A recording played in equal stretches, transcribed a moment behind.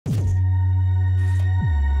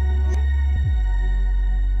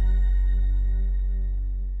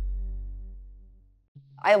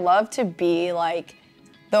I love to be like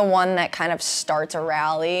the one that kind of starts a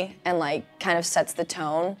rally and like kind of sets the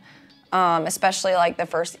tone, especially like the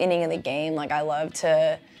first inning of the game. Like I love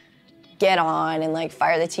to get on and like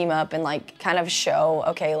fire the team up and like kind of show,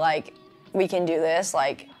 okay, like we can do this.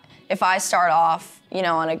 Like if I start off, you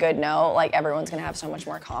know, on a good note, like everyone's gonna have so much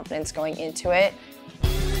more confidence going into it.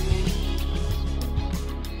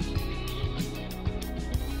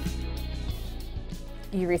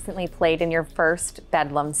 You recently played in your first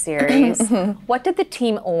Bedlam series. What did the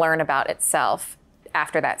team learn about itself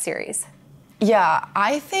after that series? Yeah,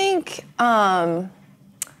 I think, well,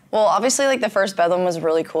 obviously like the first Bedlam was a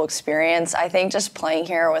really cool experience. I think just playing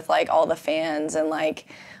here with like all the fans and like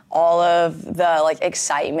all of the like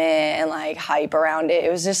excitement and like hype around it,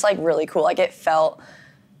 it was just like really cool. Like it felt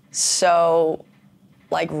so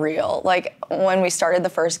like real. Like when we started the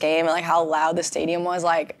first game and like how loud the stadium was,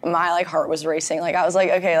 like my like heart was racing. Like I was like,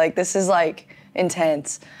 okay, like this is like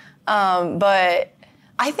intense. But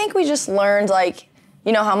I think we just learned like,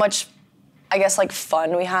 you know, how much, I guess like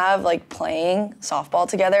fun we have like playing softball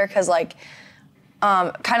together. Cause like,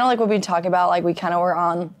 kind of like what we talked about, like we kind of were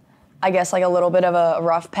on, I guess like a little bit of a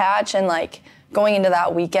rough patch, and like going into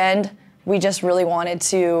that weekend, we just really wanted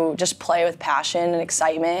to just play with passion and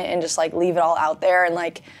excitement and just like leave it all out there. And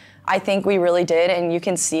like, I think we really did. And you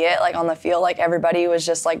can see it like on the field, like everybody was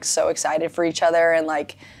just like so excited for each other. And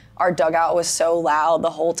like our dugout was so loud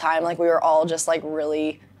the whole time. Like we were all just like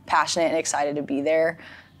really passionate and excited to be there.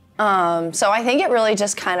 So I think it really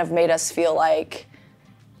just kind of made us feel like,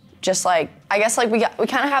 just like, I guess like we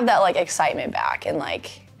kind of have that like excitement back. And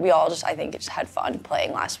like, we all just, I think just had fun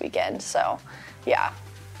playing last weekend. So yeah.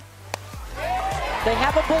 They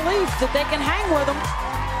have a belief that they can hang with them,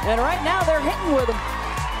 and right now they're hitting with them.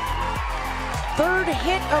 Third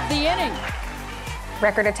hit of the inning.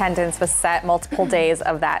 Record attendance was set multiple days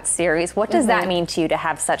of that series. What does that mean to you to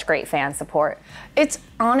have such great fan support? It's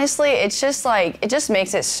honestly, it's just like, it just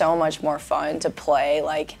makes it so much more fun to play.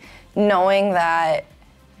 Like knowing that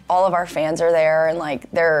all of our fans are there and like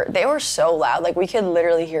they were so loud. Like we could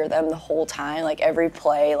literally hear them the whole time. Like every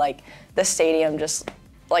play, like the stadium just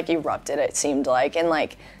like erupted, it seemed like. And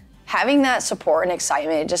like having that support and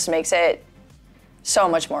excitement, it just makes it so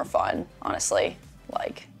much more fun, honestly.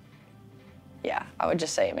 Like, yeah, I would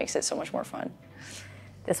just say it makes it so much more fun.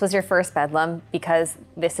 This was your first Bedlam because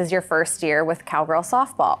this is your first year with Cowgirl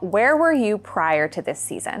softball. Where were you prior to this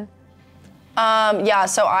season? Yeah,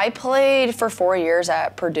 so I played for 4 years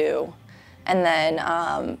at Purdue. And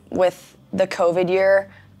then with the COVID year,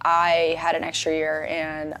 I had an extra year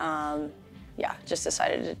and yeah, just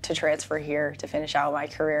decided to transfer here to finish out my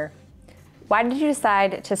career. Why did you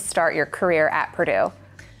decide to start your career at Purdue?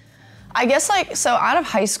 I guess like, so out of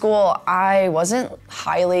high school, I wasn't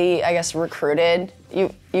highly, I guess, recruited,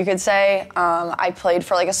 you could say. I played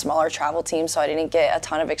for like a smaller travel team, so I didn't get a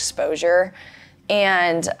ton of exposure.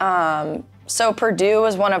 And so Purdue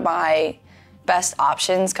was one of my best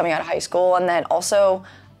options coming out of high school. And then also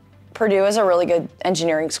Purdue is a really good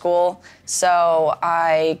engineering school. So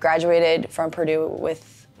I graduated from Purdue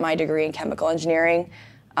with my degree in chemical engineering.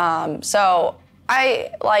 So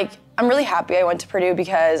I'm really happy I went to Purdue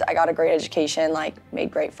because I got a great education, like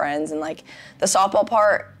made great friends, and like the softball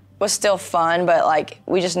part was still fun, but like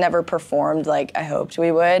we just never performed like I hoped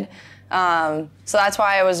we would. So that's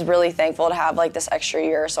why I was really thankful to have like this extra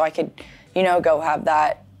year so I could, you know, go have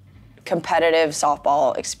that competitive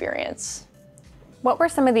softball experience. What were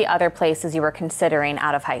some of the other places you were considering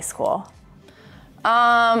out of high school?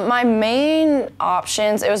 My main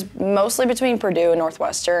options, it was mostly between Purdue and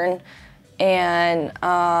Northwestern, and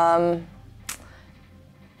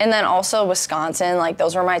then also Wisconsin. Like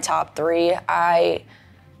those were my top three.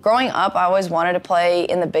 Growing up, I always wanted to play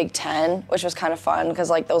in the Big Ten, which was kind of fun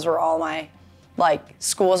because like those were all my like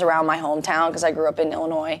schools around my hometown because I grew up in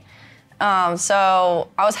Illinois. So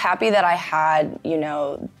I was happy that I had, you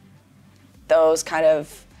know, those kind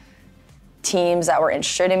of teams that were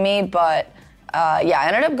interested in me, but yeah, I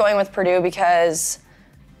ended up going with Purdue because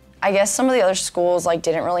I guess some of the other schools like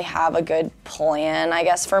didn't really have a good plan, I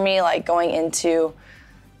guess, for me, like going into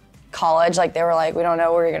college. Like they were like, we don't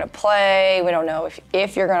know where you're gonna play, we don't know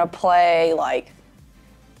if you're gonna play, like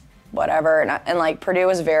whatever. And like Purdue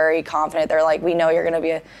was very confident. They're like, we know you're gonna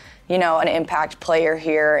be an impact player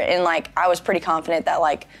here. And like I was pretty confident that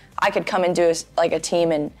like I could come into like a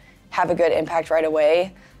team and have a good impact right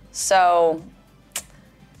away. So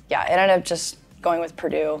yeah, I ended up just going with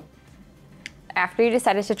Purdue. After you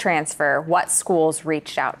decided to transfer, what schools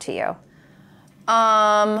reached out to you?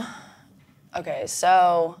 Okay,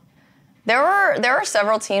 so there were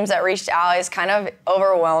several teams that reached out. It's kind of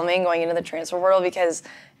overwhelming going into the transfer portal because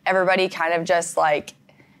everybody kind of just like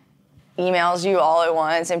emails you all at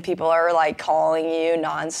once and people are like calling you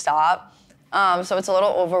nonstop. So it's a little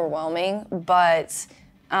overwhelming, but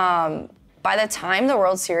by the time the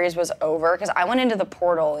World Series was over, because I went into the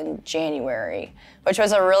portal in January, which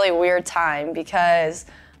was a really weird time because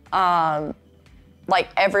like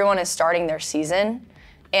everyone is starting their season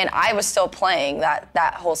and I was still playing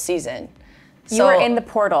that whole season. You were in the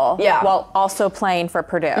portal while also playing for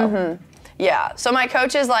Purdue. Mm-hmm. Yeah, so my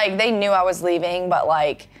coaches, like, they knew I was leaving, but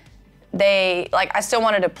like I still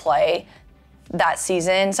wanted to play that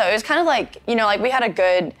season. So it was kind of like, you know, like we had a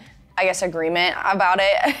good, I guess, agreement about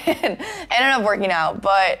it and it ended up working out.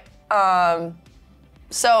 But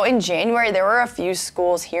so in January, there were a few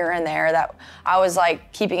schools here and there that I was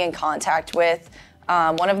like keeping in contact with.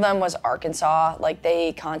 One of them was Arkansas. Like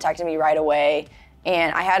they contacted me right away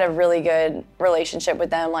and I had a really good relationship with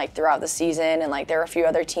them like throughout the season. And like there were a few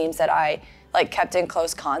other teams that I like kept in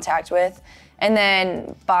close contact with. And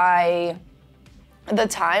then by the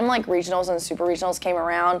time like regionals and super regionals came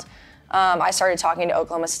around, I started talking to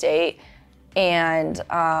Oklahoma State and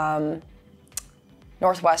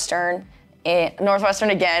Northwestern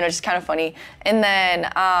again, which is kind of funny. And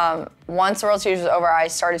then once the World Series was over, I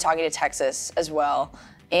started talking to Texas as well.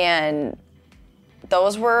 And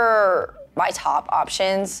those were my top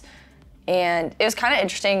options. And it was kind of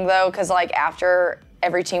interesting though, because like after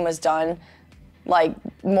every team was done, like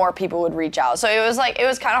more people would reach out. So it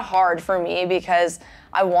was kind of hard for me because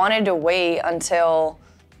I wanted to wait until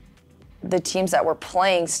the teams that were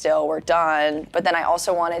playing still were done, but then I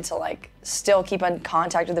also wanted to like still keep in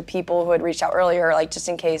contact with the people who had reached out earlier, like just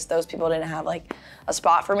in case those people didn't have like a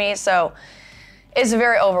spot for me. So it's a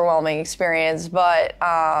very overwhelming experience, but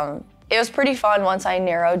it was pretty fun once I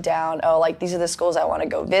narrowed down, like these are the schools I want to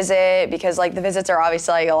go visit, because like the visits are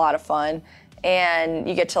obviously like a lot of fun and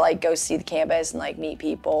you get to like go see the campus and like meet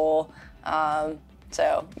people.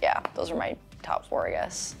 So yeah, those are my top 4, I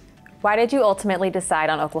guess. Why did you ultimately decide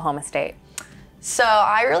on Oklahoma State? So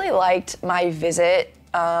I really liked my visit.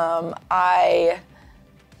 I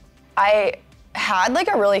had like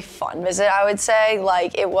a really fun visit, I would say.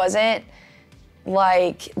 Like it wasn't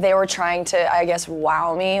like they were trying to, I guess,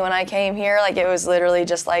 wow me when I came here. Like it was literally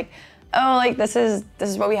just like, oh, like this is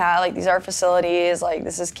what we have. Like these are our facilities. Like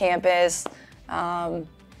this is campus. They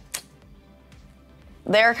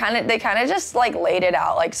kind of just like laid it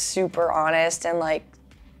out like super honest and like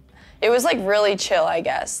it was like really chill, I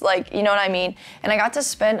guess. Like, you know what I mean? And I got to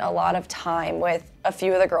spend a lot of time with a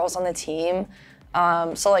few of the girls on the team.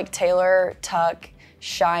 So like Taylor, Tuck,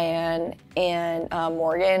 Cheyenne, and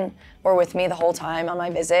Morgan were with me the whole time on my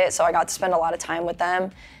visit. So I got to spend a lot of time with them.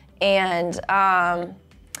 And yeah,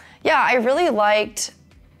 I really liked,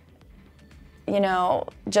 you know,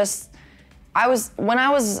 when I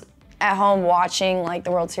was at home watching like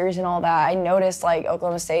the World Series and all that, I noticed like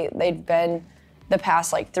Oklahoma State, they'd been the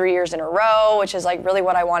past like 3 years in a row, which is like really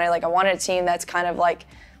what I wanted. Like I wanted a team that's kind of like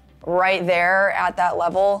right there at that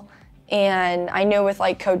level. And I knew with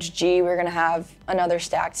like Coach G, we were gonna have another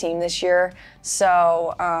stacked team this year.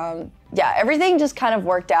 So yeah, everything just kind of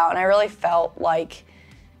worked out. And I really felt like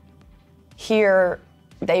here,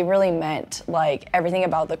 they really meant like everything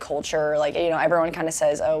about the culture. Like, you know, everyone kind of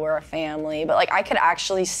says, oh, we're a family, but like I could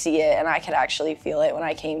actually see it and I could actually feel it when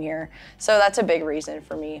I came here. So that's a big reason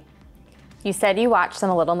for me. You said you watched them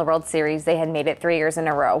a little in the World Series. They had made it 3 years in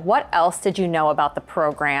a row. What else did you know about the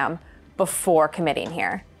program before committing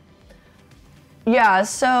here? Yeah,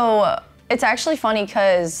 so it's actually funny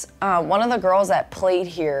because one of the girls that played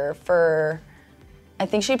here I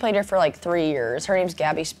think she played here for like 3 years. Her name's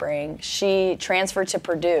Gabby Spring. She transferred to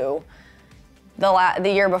Purdue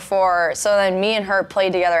the year before. So then me and her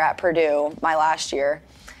played together at Purdue my last year.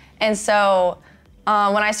 And so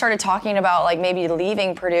when I started talking about like maybe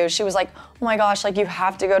leaving Purdue, she was like, oh my gosh, like you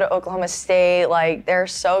have to go to Oklahoma State. Like they're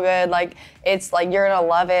so good. Like it's like, you're gonna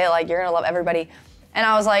love it. Like you're gonna love everybody. And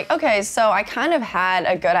I was like, okay, so I kind of had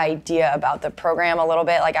a good idea about the program a little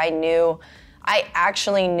bit. Like I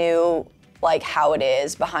actually knew like how it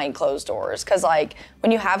is behind closed doors. Cause like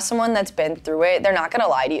when you have someone that's been through it, they're not gonna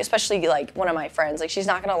lie to you, especially like one of my friends. Like she's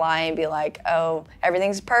not gonna lie and be like, oh,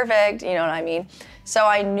 everything's perfect, you know what I mean? So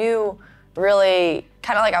I knew really,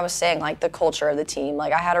 kind of like I was saying, like the culture of the team.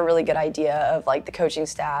 Like I had a really good idea of like the coaching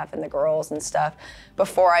staff and the girls and stuff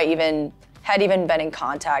before I had even been in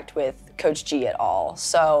contact with Coach G at all.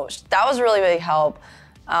 So that was really big help.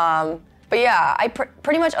 But yeah, I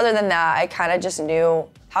pretty much other than that, I kind of just knew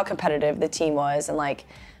how competitive the team was and like,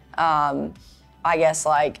 I guess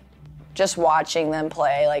like just watching them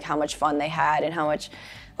play, like how much fun they had and how much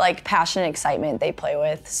like passion and excitement they play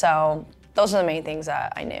with. So those are the main things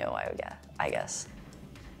that I knew, I guess.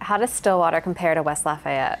 How does Stillwater compare to West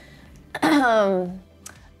Lafayette?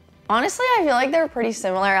 Honestly, I feel like they're pretty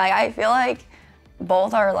similar. Like, I feel like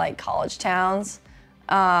both are like college towns.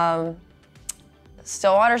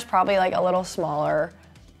 Stillwater's probably like a little smaller,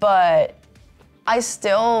 but I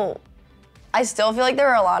still feel like there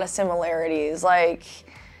are a lot of similarities. Like,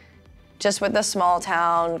 just with the small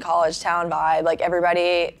town, college town vibe, like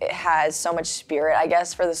everybody has so much spirit, I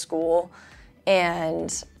guess, for the school.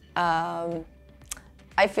 And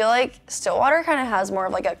I feel like Stillwater kind of has more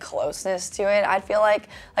of like a closeness to it. I feel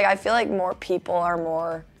like more people are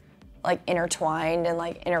more like intertwined and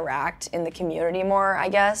like interact in the community more, I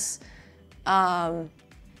guess. But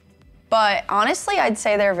honestly, I'd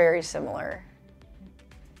say they're very similar.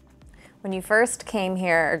 When you first came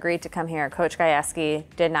here, agreed to come here, Coach Gajewski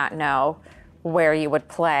did not know where you would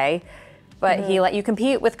play, but he let you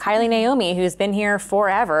compete with Kiley Naomi, who's been here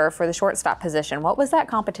forever for the shortstop position. What was that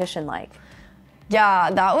competition like?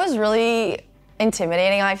 Yeah, that was really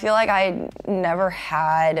intimidating. I feel like I never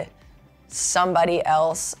had somebody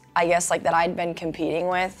else, I guess, like that I'd been competing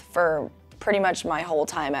with for pretty much my whole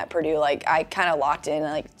time at Purdue. Like, I kind of locked in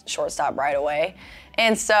like shortstop right away.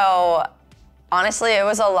 And so honestly, it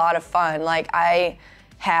was a lot of fun. Like, I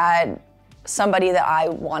had somebody that I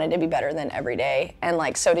wanted to be better than every day, and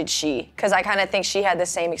like so did she, because I kind of think she had the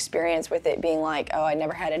same experience with it being like, oh, I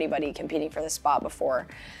never had anybody competing for this spot before.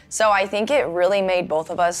 So I think it really made both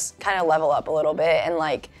of us kind of level up a little bit, and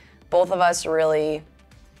like both of us really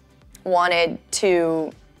wanted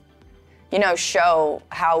to, you know, show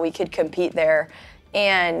how we could compete there.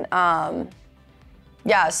 And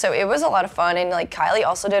yeah, so it was a lot of fun, and like Kiley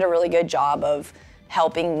also did a really good job of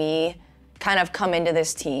helping me kind of come into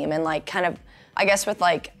this team, and like kind of, I guess with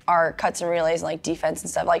like our cuts and relays and like defense and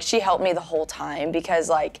stuff, like she helped me the whole time, because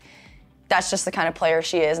like that's just the kind of player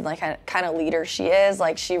she is and like kind of leader she is.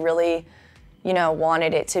 Like, she really, you know,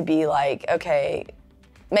 wanted it to be like, okay,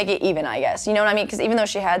 make it even, I guess. You know what I mean? Because even though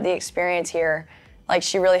she had the experience here, like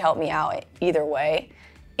she really helped me out either way.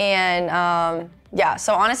 And yeah,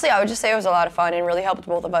 so honestly, I would just say it was a lot of fun and really helped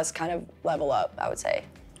both of us kind of level up, I would say.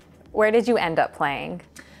 Where did you end up playing?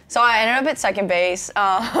 So I ended up at second base.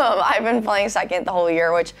 I've been playing second the whole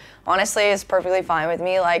year, which honestly is perfectly fine with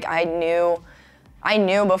me. Like, I knew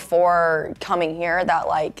before coming here that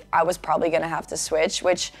like I was probably gonna have to switch,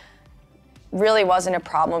 which really wasn't a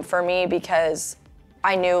problem for me, because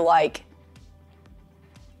I knew like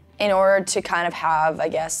in order to kind of have, I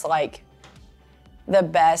guess, like the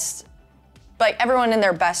best, like everyone in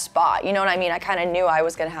their best spot, you know what I mean? I kind of knew I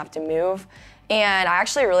was gonna have to move. And I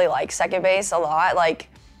actually really like second base a lot. Like,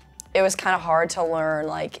 it was kind of hard to learn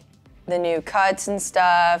like the new cuts and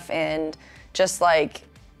stuff, and just like,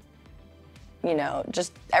 you know,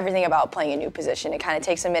 just everything about playing a new position. It kind of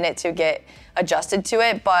takes a minute to get adjusted to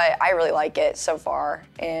it, but I really like it so far,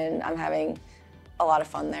 and I'm having a lot of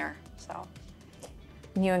fun there, so.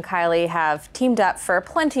 You and Kiley have teamed up for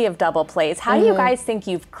plenty of double plays. How do you guys think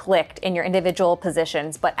you've clicked in your individual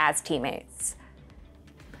positions, but as teammates?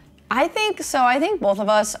 I think both of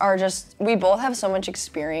us are just, we both have so much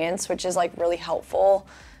experience, which is like really helpful.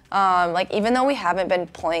 Like, even though we haven't been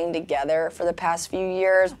playing together for the past few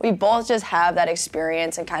years, we both just have that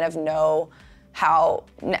experience and kind of know how,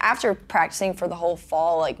 after practicing for the whole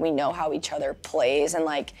fall, like we know how each other plays, and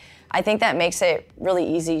like I think that makes it really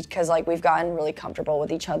easy, because like we've gotten really comfortable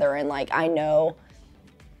with each other, and like I know,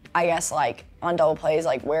 I guess like on double plays,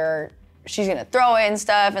 like where she's gonna throw it and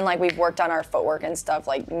stuff, and like we've worked on our footwork and stuff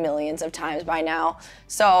like millions of times by now.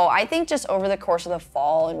 So I think just over the course of the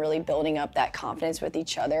fall and really building up that confidence with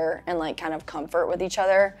each other and like kind of comfort with each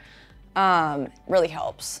other really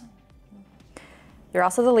helps. You're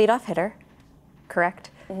also the leadoff hitter,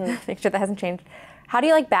 correct? Make sure that hasn't changed. How do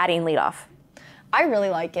you like batting leadoff? I really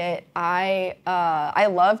like it. I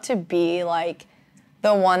love to be like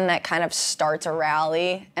the one that kind of starts a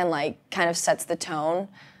rally and like kind of sets the tone.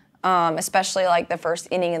 Especially like the first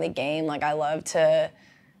inning of the game. Like, I love to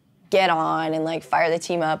get on and like fire the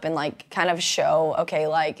team up and like kind of show, okay,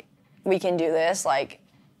 like we can do this. Like,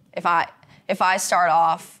 if I start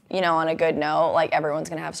off, you know, on a good note, like everyone's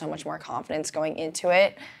gonna have so much more confidence going into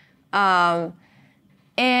it.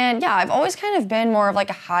 And yeah, I've always kind of been more of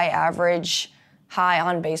like a high average, high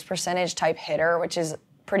on base percentage type hitter, which is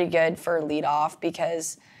pretty good for leadoff,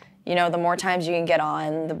 because you know, the more times you can get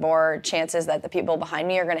on, the more chances that the people behind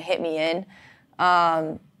me are going to hit me in.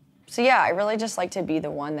 So yeah, I really just like to be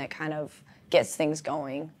the one that kind of gets things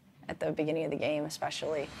going at the beginning of the game,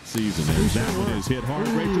 especially. Season as that one is hit hard.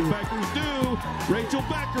 Rachel Becker's due. Rachel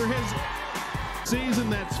Becker has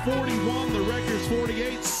season that's 41. The record's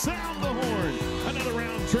 48. Sound the horn. Another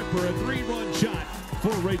round tripper, a 3-run shot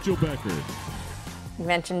for Rachel Becker. You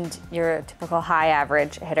mentioned you're a typical high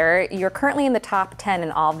average hitter. You're currently in the top 10 in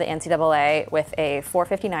all of the NCAA with a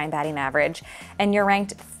 .459 batting average, and you're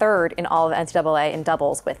ranked 3rd in all of the NCAA in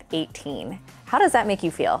doubles with 18. How does that make you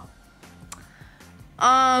feel?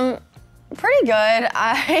 Pretty good,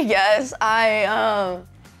 I guess. I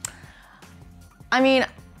mean,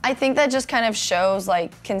 I think that just kind of shows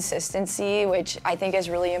like consistency, which I think is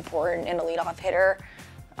really important in a leadoff hitter.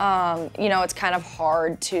 You know, it's kind of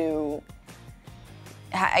hard to,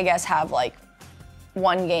 I guess, have like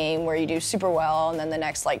one game where you do super well and then the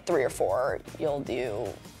next like 3 or 4 you'll do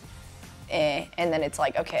and then it's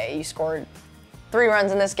like, okay, you scored 3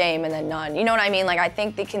 runs in this game and then none. You know what I mean? Like, I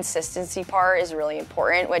think the consistency part is really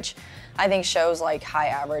important, which I think shows like high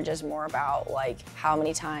average is more about like how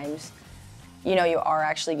many times, you know, you are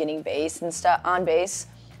actually getting base and stuff on base.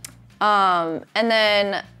 And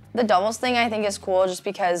then the doubles thing I think is cool just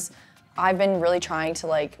because I've been really trying to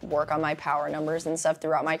like work on my power numbers and stuff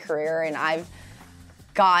throughout my career, and I've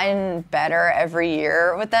gotten better every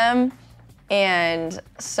year with them. And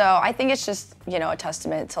so I think it's just, you know, a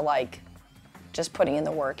testament to like just putting in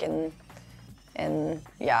the work and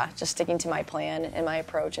yeah, just sticking to my plan and my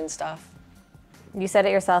approach and stuff. You said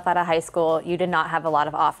it yourself, out of high school, you did not have a lot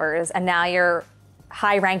of offers, and now you're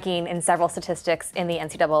high ranking in several statistics in the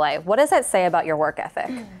NCAA. What does that say about your work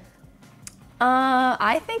ethic?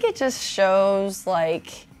 I think it just shows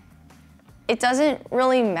like it doesn't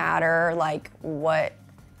really matter like what,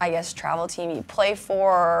 I guess, travel team you play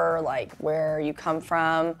for, or, like where you come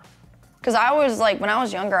from. Because I was like, when I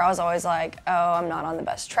was younger, I was always like, oh, I'm not on the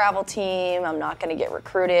best travel team, I'm not gonna get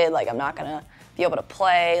recruited, like I'm not gonna be able to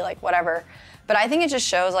play, like whatever. But I think it just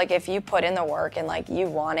shows like if you put in the work and like you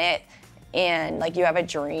want it and like you have a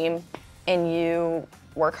dream and you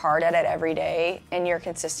work hard at it every day and you're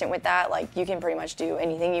consistent with that, like you can pretty much do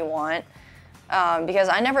anything you want. Because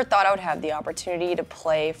I never thought I would have the opportunity to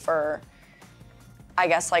play for, I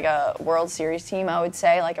guess, like a World Series team, I would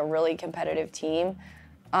say, like a really competitive team.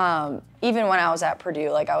 Even when I was at Purdue,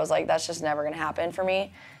 like I was like, that's just never gonna happen for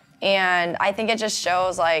me. And I think it just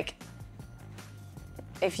shows like,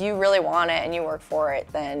 if you really want it and you work for it,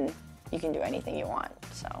 then you can do anything you want,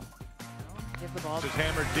 so. Give the ball. Is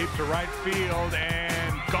hammered deep to right field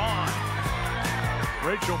and gone.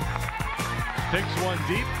 Rachel takes one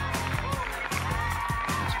deep.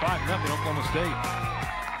 It's 5-0 Oklahoma State.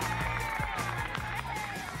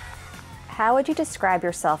 How would you describe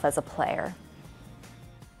yourself as a player?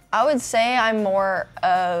 I would say I'm more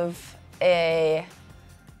of a,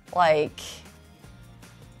 like,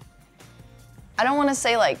 I don't want to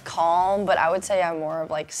say like calm, but I would say I'm more of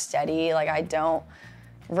like steady. Like I don't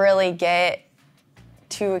really get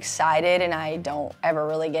too excited and I don't ever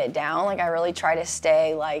really get down. Like I really try to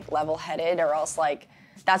stay like level-headed, or else like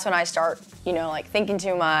that's when I start, you know, like thinking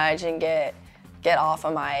too much and get off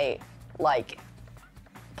of my like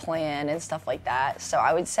plan and stuff like that. So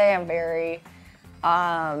I would say I'm very,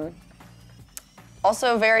 also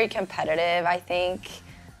very competitive, I think.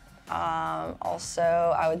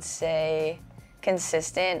 Also, I would say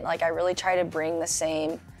consistent. Like I really try to bring the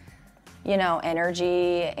same, you know,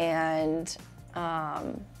 energy and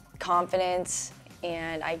confidence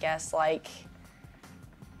and I guess like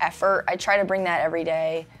effort. I try to bring that every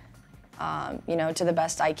day, you know, to the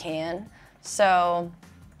best I can. So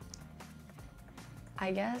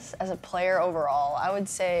I guess as a player overall, I would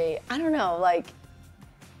say, I don't know, like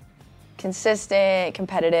consistent,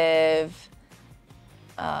 competitive,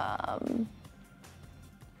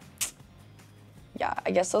 yeah,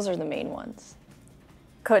 I guess those are the main ones.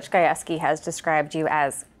 Coach Gajewski has described you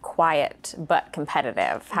as quiet but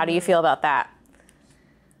competitive. How do you feel about that?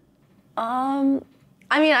 I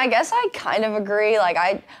mean, I guess I kind of agree. Like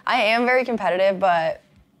I am very competitive, but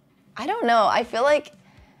I don't know. I feel like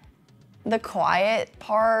the quiet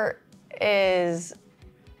part is,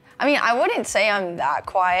 I mean, I wouldn't say I'm that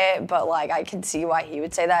quiet, but like I could see why he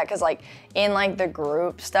would say that, because like in like the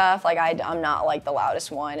group stuff, like I'm not like the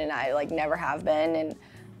loudest one, and I like never have been, and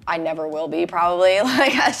I never will be probably.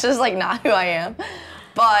 Like that's just like not who I am.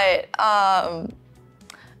 But I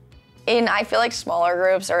feel like smaller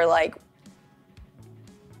groups are like,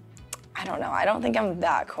 I don't know, I don't think I'm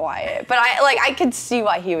that quiet, but I could see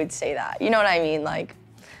why he would say that. You know what I mean? Like,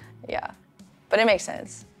 yeah, but it makes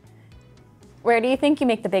sense. Where do you think you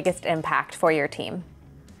make the biggest impact for your team?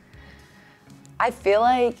 I feel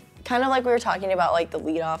like, kind of like we were talking about, like the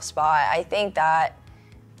leadoff spot, I think that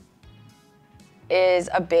is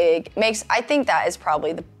I think that is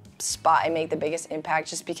probably the spot I make the biggest impact,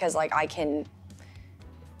 just because like I can,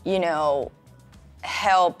 you know,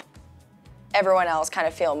 help everyone else kind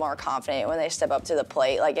of feel more confident when they step up to the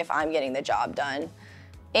plate, like if I'm getting the job done.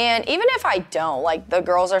 And even if I don't, like, the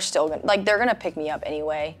girls are still gonna, like, they're gonna pick me up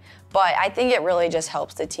anyway. But I think it really just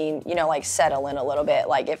helps the team, you know, like, settle in a little bit.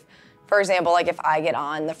 Like, if, for example, like, if I get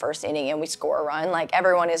on the first inning and we score a run, like,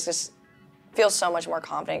 everyone is just feels so much more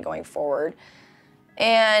confident going forward.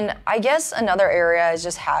 And I guess another area is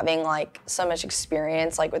just having, like, so much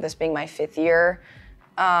experience, like, with this being my 5th year.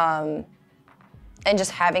 And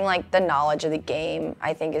just having, like, the knowledge of the game,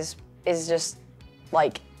 I think is just,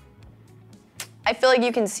 like, I feel like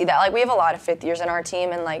you can see that. Like, we have a lot of 5th years in our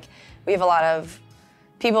team, and, like, we have a lot of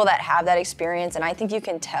people that have that experience, and I think you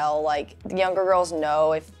can tell, like, the younger girls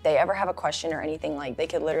know if they ever have a question or anything, like, they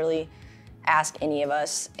could literally ask any of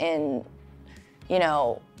us. And, you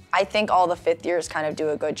know, I think all the 5th years kind of do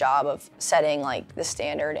a good job of setting, like, the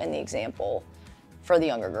standard and the example for the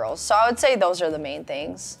younger girls. So I would say those are the main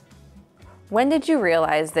things. When did you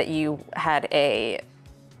realize that you had a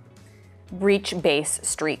reach base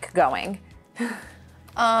streak going?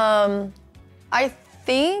 I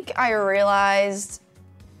think I realized,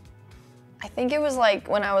 I think it was like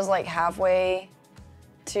when I was like halfway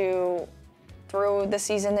through the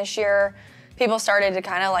season this year, people started to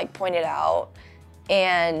kind of like point it out.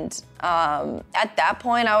 And at that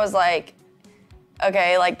point I was like,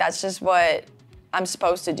 okay, like that's just what I'm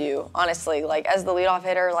supposed to do, honestly. Like, as the leadoff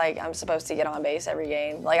hitter, like, I'm supposed to get on base every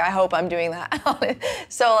game. Like, I hope I'm doing that.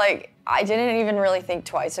 So, like, I didn't even really think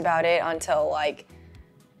twice about it until, like,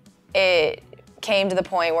 it came to the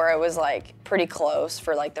point where it was, like, pretty close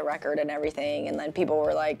for, like, the record and everything. And then people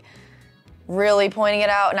were, like, really pointing it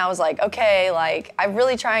out. And I was like, okay, like, I'm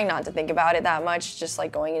really trying not to think about it that much, just,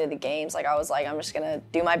 like, going into the games. Like, I was like, I'm just going to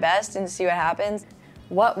do my best and see what happens.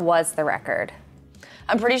 What was the record?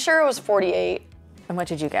 I'm pretty sure it was 48. And what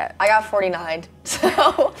did you get? I got 49.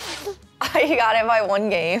 So I got it by 1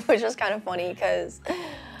 game, which was kind of funny because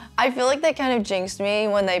I feel like they kind of jinxed me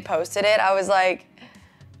when they posted it. I was like,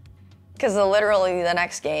 because literally the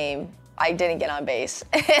next game, I didn't get on base.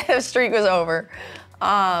 The streak was over.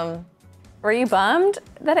 Were you bummed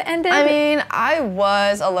that it ended? I mean, I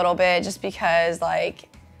was a little bit, just because, like,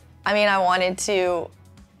 I mean, I wanted to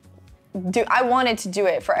do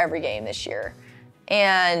it for every game this year.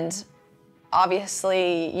 And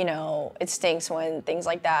obviously, you know, it stinks when things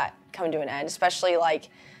like that come to an end, especially like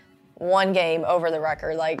 1 game over the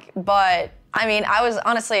record. Like, but I mean,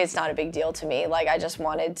 honestly, it's not a big deal to me. Like, I just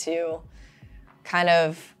wanted to kind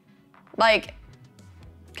of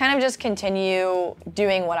just continue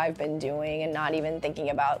doing what I've been doing and not even thinking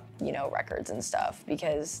about, you know, records and stuff,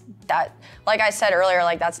 because that, like I said earlier,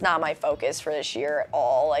 like, that's not my focus for this year at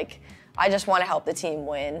all. Like, I just want to help the team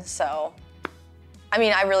win. So, I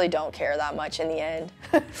mean, I really don't care that much in the end.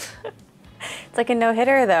 It's like a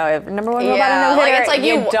no-hitter, though. Number 1 rule about a no-hitter, like, it's like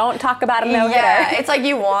you don't talk about a no-hitter. Yeah, it's like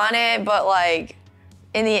you want it, but like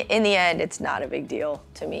in the end, it's not a big deal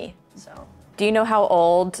to me. So. Do you know how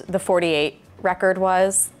old the 48 record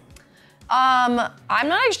was? I'm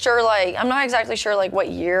not exactly sure like what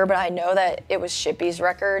year, but I know that it was Shippy's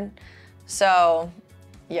record. So,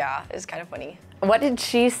 yeah, it's kind of funny. What did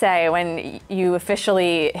she say when you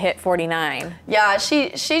officially hit 49? Yeah, she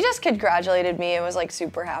just congratulated me and was like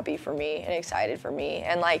super happy for me and excited for me.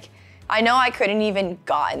 And like, I know I couldn't even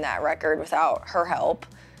gotten that record without her help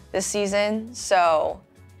this season. So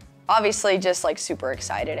obviously just like super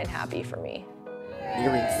excited and happy for me.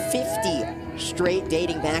 Nearing 50 straight,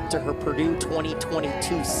 dating back to her Purdue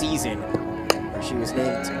 2022 season. She was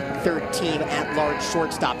named 3rd team at-large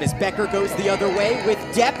shortstop as Becker goes the other way with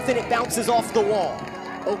depth, and it bounces off the wall.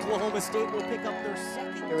 Oklahoma State will pick up their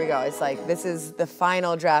 2nd. Here we go. It's like, this is the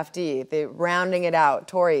final draftee. They're rounding it out.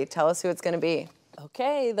 Tori, tell us who it's going to be.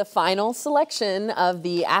 Okay, the final selection of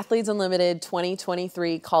the Athletes Unlimited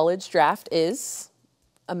 2023 college draft is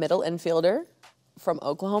a middle infielder from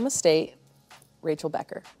Oklahoma State, Rachel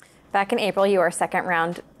Becker. Back in April, you were a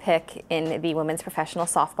 2nd-round pick in the women's professional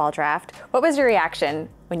softball draft. What was your reaction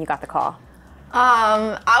when you got the call?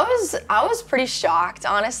 I was pretty shocked,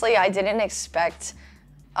 honestly. I didn't expect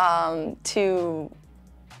to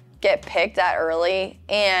get picked that early,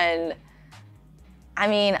 and I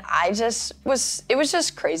mean, it was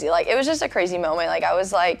just crazy. Like, it was just a crazy moment. Like, I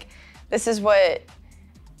was like, this is what,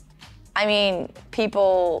 I mean,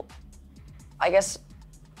 people, I guess,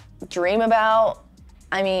 dream about.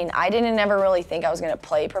 I mean, I didn't ever really think I was gonna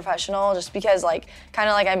play professional, just because, like, kind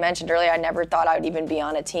of like I mentioned earlier, I never thought I would even be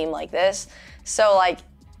on a team like this. So, like,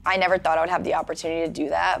 I never thought I would have the opportunity to do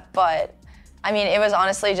that. But, I mean, it was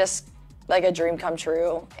honestly just like a dream come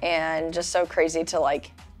true, and just so crazy to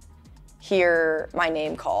like hear my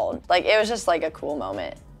name called. Like, it was just like a cool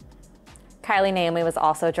moment. Kiley Naomi was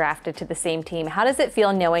also drafted to the same team. How does it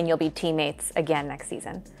feel knowing you'll be teammates again next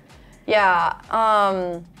season?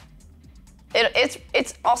 Yeah.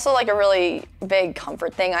 It's also like a really big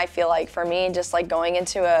comfort thing, I feel like, for me, just like going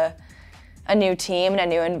into a new team and a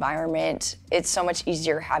new environment. It's so much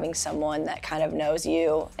easier having someone that kind of knows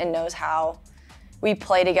you and knows how we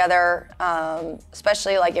play together,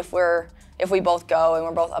 especially like if we both go and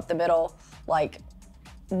we're both up the middle, like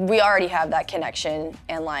we already have that connection,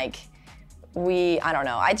 and like I don't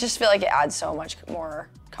know, I just feel like it adds so much more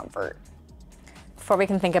comfort. Before we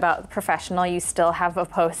can think about professional, you still have a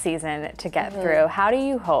postseason to get through. How do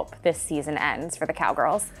you hope this season ends for the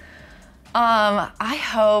Cowgirls? I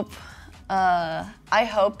hope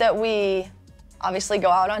that we obviously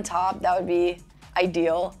go out on top. That would be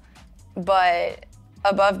ideal. But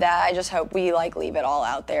above that, I just hope we like leave it all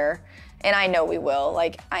out there. And I know we will.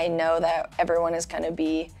 Like, I know that everyone is gonna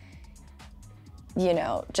be, you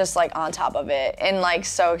know, just like on top of it and like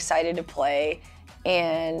so excited to play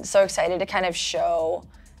and so excited to kind of show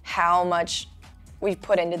how much we've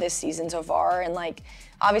put into this season so far. And like,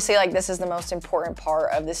 obviously, like this is the most important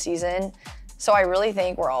part of the season. So I really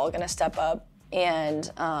think we're all gonna step up,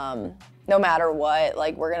 and no matter what,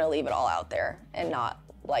 like we're gonna leave it all out there and not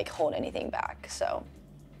like hold anything back. So,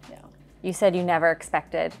 yeah. You said you never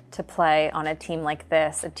expected to play on a team like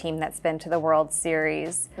this, a team that's been to the World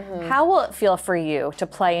Series. How will it feel for you to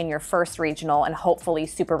play in your first regional and hopefully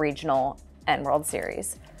super regional and World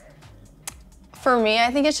Series? For me,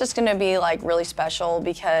 I think it's just gonna be like really special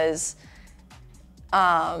because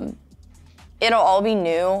it'll all be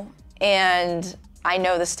new, and I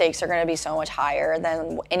know the stakes are gonna be so much higher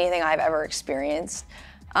than anything I've ever experienced.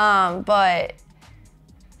 But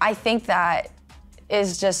I think that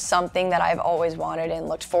is just something that I've always wanted and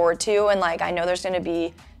looked forward to. And like, I know there's gonna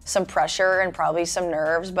be some pressure and probably some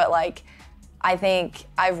nerves, but like, I think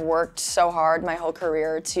I've worked so hard my whole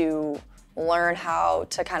career to learn how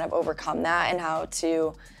to kind of overcome that and how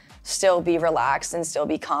to still be relaxed and still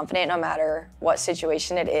be confident no matter what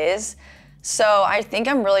situation it is. So I think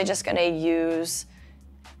I'm really just gonna use,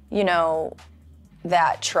 you know,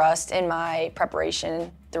 that trust in my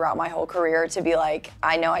preparation throughout my whole career to be like,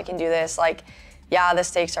 I know I can do this. Like, yeah, the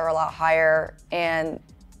stakes are a lot higher and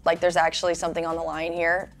like there's actually something on the line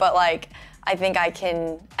here, but like, I think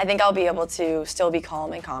I'll be able to still be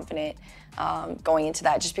calm and confident going into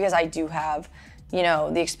that, just because I do have, you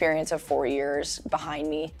know, the experience of 4 years behind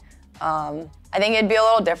me. I think it'd be a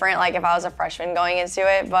little different like if I was a freshman going into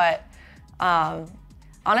it, but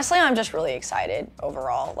honestly, I'm just really excited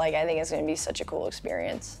overall. Like, I think it's gonna be such a cool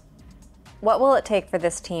experience. What will it take for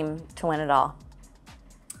this team to win it all?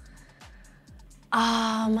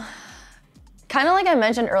 Kind of like I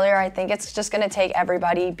mentioned earlier, I think it's just gonna take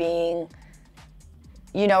everybody being,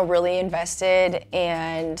 you know, really invested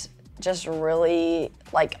and just really,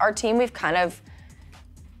 like our team, we've kind of,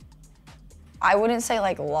 I wouldn't say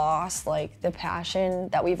like lost like the passion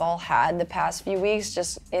that we've all had the past few weeks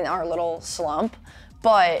just in our little slump.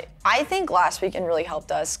 But I think last weekend really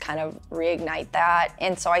helped us kind of reignite that.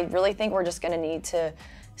 And so I really think we're just gonna need to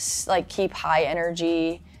like keep high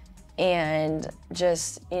energy and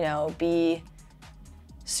just, you know, be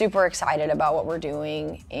super excited about what we're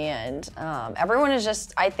doing. And everyone is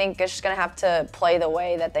just, I think, just gonna have to play the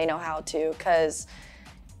way that they know how to, because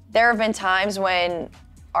there have been times when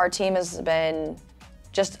our team has been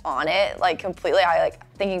just on it, like completely. I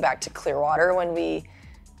like thinking back to Clearwater when we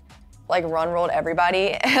like rolled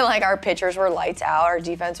everybody and like our pitchers were lights out, our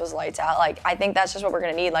defense was lights out. Like, I think that's just what we're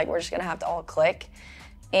gonna need. Like, we're just gonna have to all click,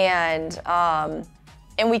 and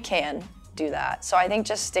we can do that. So I think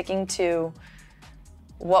just sticking to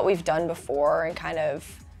what we've done before and kind of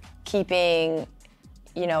keeping,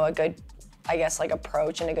 you know, a good, I guess, like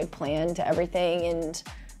approach and a good plan to everything, and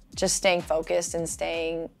just staying focused and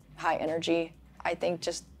staying high energy. I think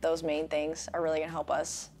just those main things are really gonna help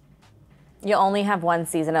us. You only have one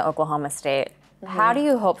season at Oklahoma State. How do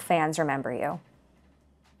you hope fans remember you?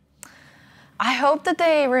 I hope that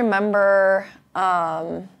they remember,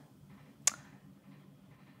 I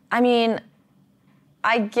mean,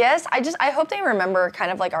 I hope they remember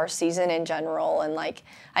kind of like our season in general. And like,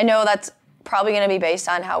 I know that's probably gonna be based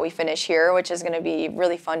on how we finish here, which is gonna be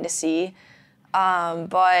really fun to see.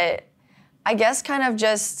 But I guess kind of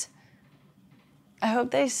just, I hope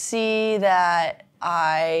they see that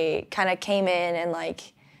I kind of came in and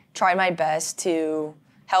like tried my best to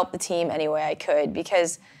help the team any way I could,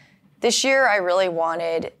 because this year I really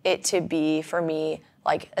wanted it to be, for me,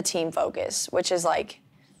 like a team focus, which is like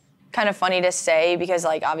kind of funny to say because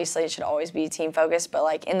like obviously it should always be team focus, but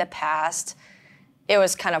like in the past it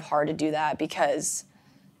was kind of hard to do that because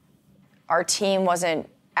our team wasn't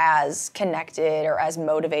as connected or as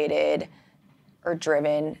motivated or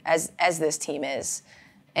driven as this team is.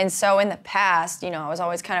 And so in the past, I was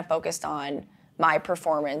always kind of focused on my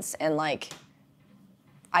performance and like,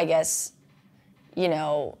 I guess,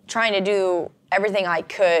 trying to do everything I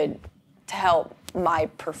could to help my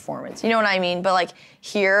performance. You know what I mean? But like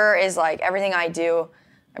here is like everything I do,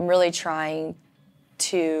 I'm really trying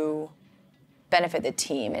to benefit the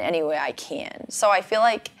team in any way I can. So I feel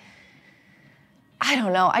like, I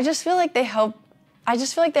don't know, I just feel like they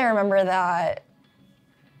remember that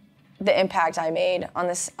the impact I made on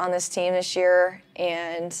this team this year,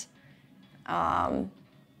 and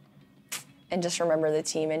just remember the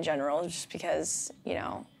team in general, just because,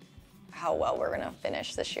 how well we're gonna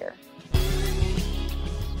finish this year.